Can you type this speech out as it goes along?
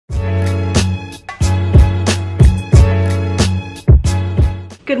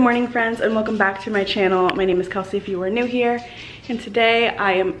Good morning, friends, and welcome back to my channel. My name is Kelsey if you are new here, and today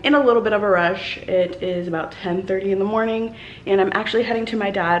I am in a little bit of a rush. It is about 10:30 in the morning, and I'm actually heading to my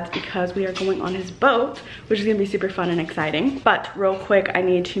dad's because we are going on his boat, which is gonna be super fun and exciting. But real quick, I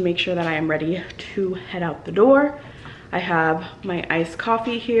need to make sure that I am ready to head out the door. I have my iced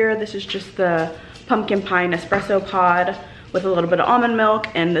coffee here. This is just the pumpkin pie Nespresso pod with a little bit of almond milk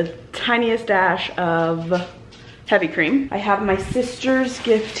and the tiniest dash of heavy cream. I have my sister's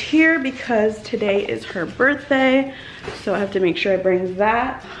gift here because today is her birthday, so I have to make sure I bring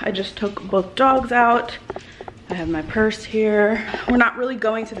that. I just took both dogs out. I have my purse here. We're not really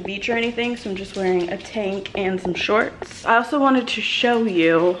going to the beach or anything, so I'm just wearing a tank and some shorts. I also wanted to show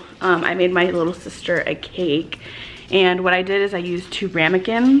you, I made my little sister a cake, and what I did is I used 2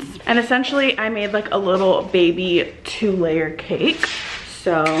 ramekins, and essentially I made like a little baby 2-layer cake.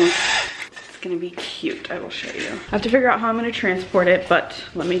 So gonna be cute. I will show you. I have to figure out how I'm gonna transport it, but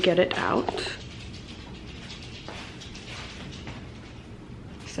let me get it out.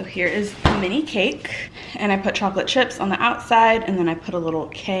 So here is the mini cake, and I put chocolate chips on the outside, and then I put a little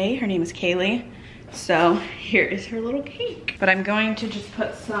K. Her name is Kaylee. So here is her little cake. But I'm going to just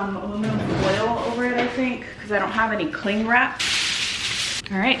put some aluminum foil over it, I think, because I don't have any cling wrap.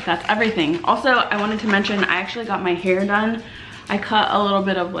 All right, that's everything. Also, I wanted to mention I actually got my hair done. I cut a little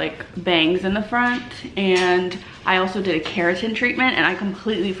bit of like bangs in the front, and I also did a keratin treatment, and I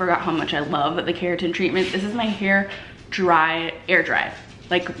completely forgot how much I love the keratin treatment. This is my hair air dried.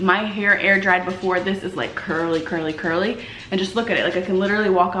 Like my hair air dried before this is like curly, curly, curly. And just look at it, like I can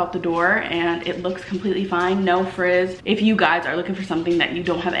literally walk out the door and it looks completely fine, no frizz. If you guys are looking for something that you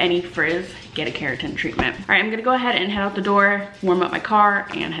don't have any frizz, get a keratin treatment. All right, I'm gonna go ahead and head out the door, warm up my car,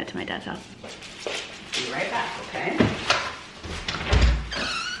 and head to my dad's house. Be right back, okay?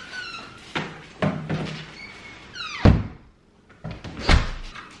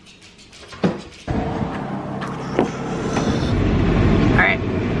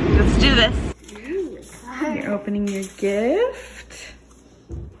 Do this. You're opening your gift.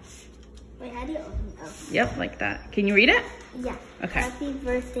 Wait, how do you open it? Oh. Yep, like that. Can you read it? Yeah. Okay. Happy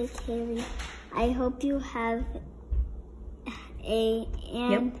birthday, Kaylee. I hope you have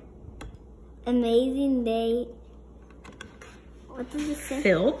an amazing day. What does it say?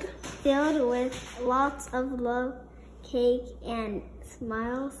 Filled with lots of love, cake, and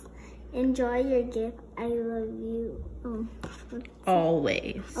smiles. Enjoy your gift. I love you.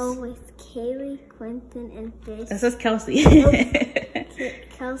 Always. Always. Kaylee, Quentin, and Fish. That says Kelsey.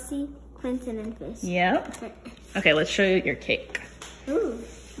 Kelsey, Quentin, and Fish. Yep. Okay, let's show you your cake. Ooh.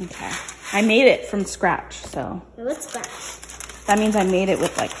 Okay. I made it from scratch, so. What's scratch? That means I made it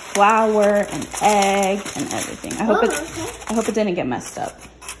with like flour and egg and everything. I hope it didn't get messed up.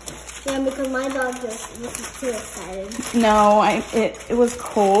 Yeah, because my dog was too excited. No, it was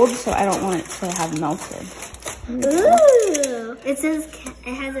cold, so I don't want it to have melted. Ooh! It says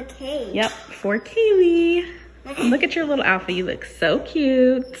it has a cake. Yep, for Kaylee. Look at your little outfit. You look so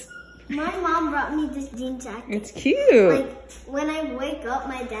cute. My mom brought me this jean jacket. It's cute. Like when I wake up,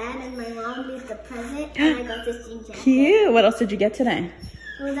 my dad and my mom gave the present, and I got this jean jacket. Cute. What else did you get today?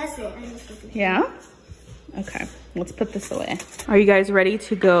 Well, that's it. I just got the yeah? Okay, let's put this away. Are you guys ready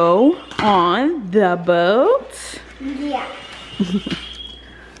to go on the boat? Yeah.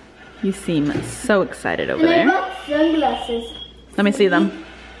 You seem so excited over and there. I got sunglasses. Let me see them.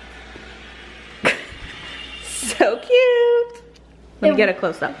 So cute. Let me get a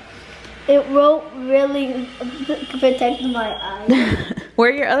close up. It won't really protect my eyes. Where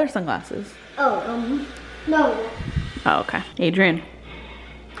are your other sunglasses? Oh, no. Oh, okay. Adrian,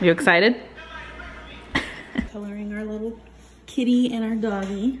 are you excited? Coloring our little kitty and our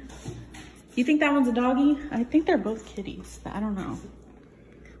doggy. You think that one's a doggy? I think they're both kitties, but I don't know.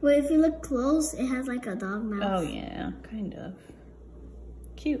 Well, if you look close, it has like a dog mouth. Oh yeah, kind of.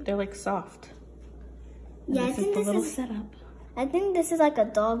 Cute, they're like soft. And yeah, I think this is the little setup. I think this is like a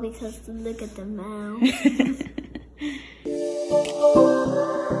dog because look at the mouth.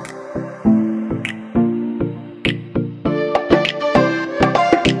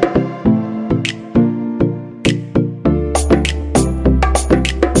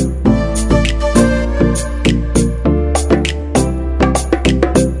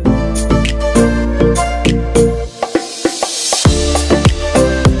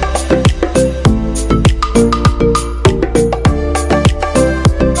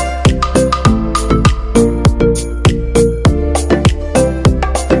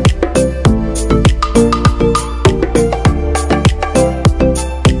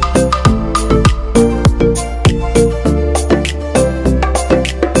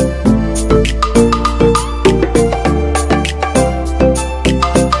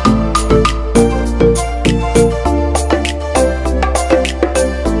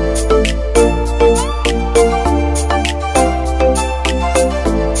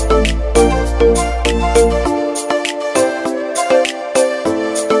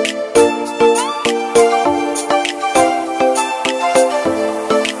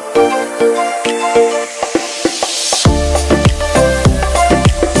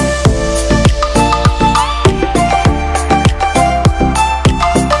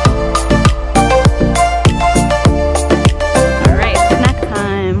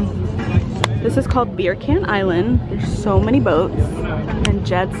 called Beer Can Island. There's so many boats and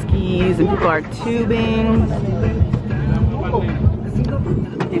jet skis and people are tubing.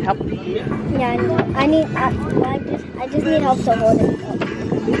 Need help? Yeah, I just need help to hold it.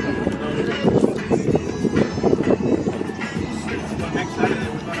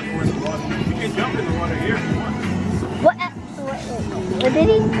 What did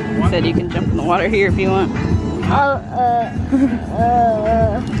he? He said you can jump in the water here if you want. No,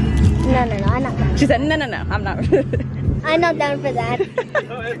 I'm not down. She said, no, I'm not. I'm not down for that. I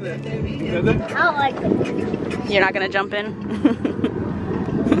don't like it. You're not gonna jump in?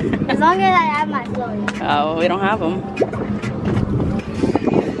 As long as I have my floaties. Oh, we don't have them.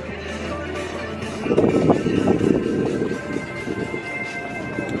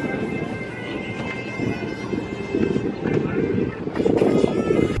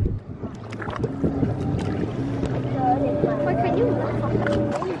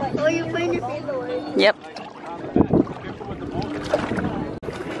 Oh, you're putting your favorite one? Yep.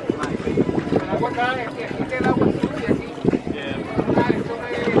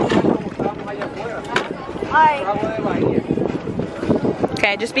 Alright.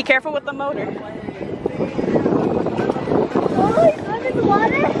 Okay, just be careful with the motor. Oh, he's going in the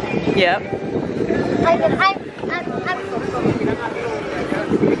water? Yep.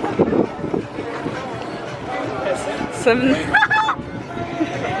 Seven.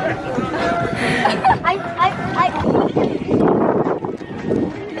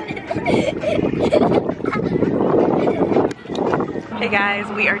 Hey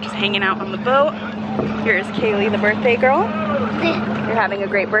guys, we are just hanging out on the boat. Here's Kaylee, the birthday girl. You're having a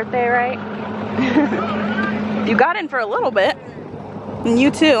great birthday, right? You got in for a little bit. And you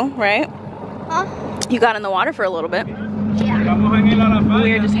too, right? Huh? You got in the water for a little bit. Yeah.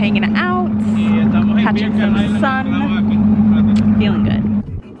 We're just hanging out, catching some sun, feeling good.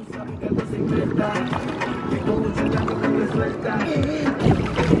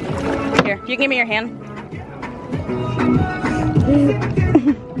 Here, you can give me your hand.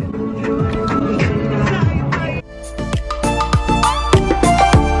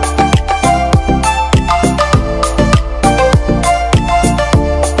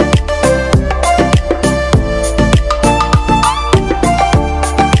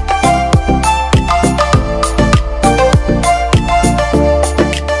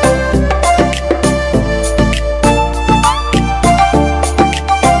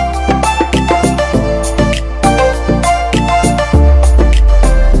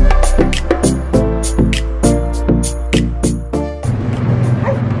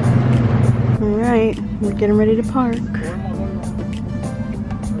 We're getting ready to park.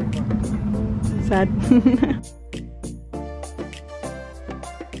 Sad.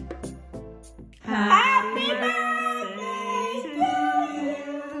 Happy birthday to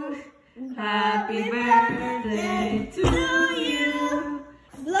you. Happy birthday to you.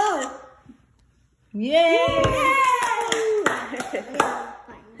 Blow. Yay!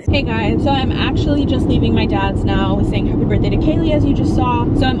 Hey guys, so I'm actually just leaving my dad's now, saying happy birthday to Kaylee as you just saw.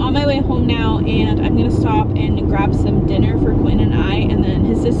 So I'm on my way home now and I'm gonna stop and grab some dinner for Quentin and I, and then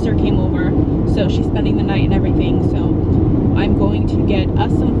his sister came over, so she's spending the night and everything. So I'm going to get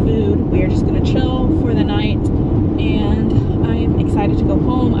us some food. We are just gonna chill for the night and I'm excited to go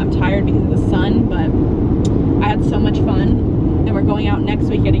home. I'm tired because of the sun, but I had so much fun and we're going out next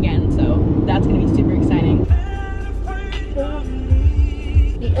weekend again, so that's gonna be super exciting.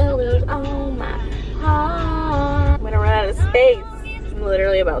 Oh my heart. I'm gonna run out of space. I'm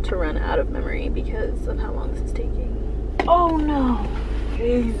literally about to run out of memory because of how long this is taking. Oh no.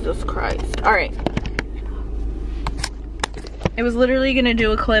 Jesus Christ. Alright. I was literally gonna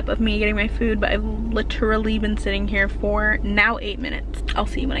do a clip of me getting my food, but I've literally been sitting here for now 8 minutes. I'll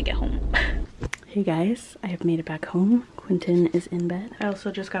see you when I get home. Hey guys, I have made it back home. Quentin is in bed. I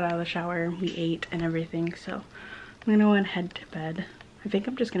also just got out of the shower. We ate and everything, so I'm gonna go and head to bed. I think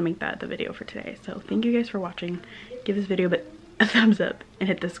I'm just gonna make that the video for today. So thank you guys for watching. Give this video a thumbs up and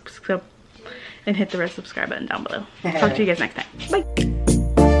hit the rest subscribe button down below. Talk to you guys next time. Bye.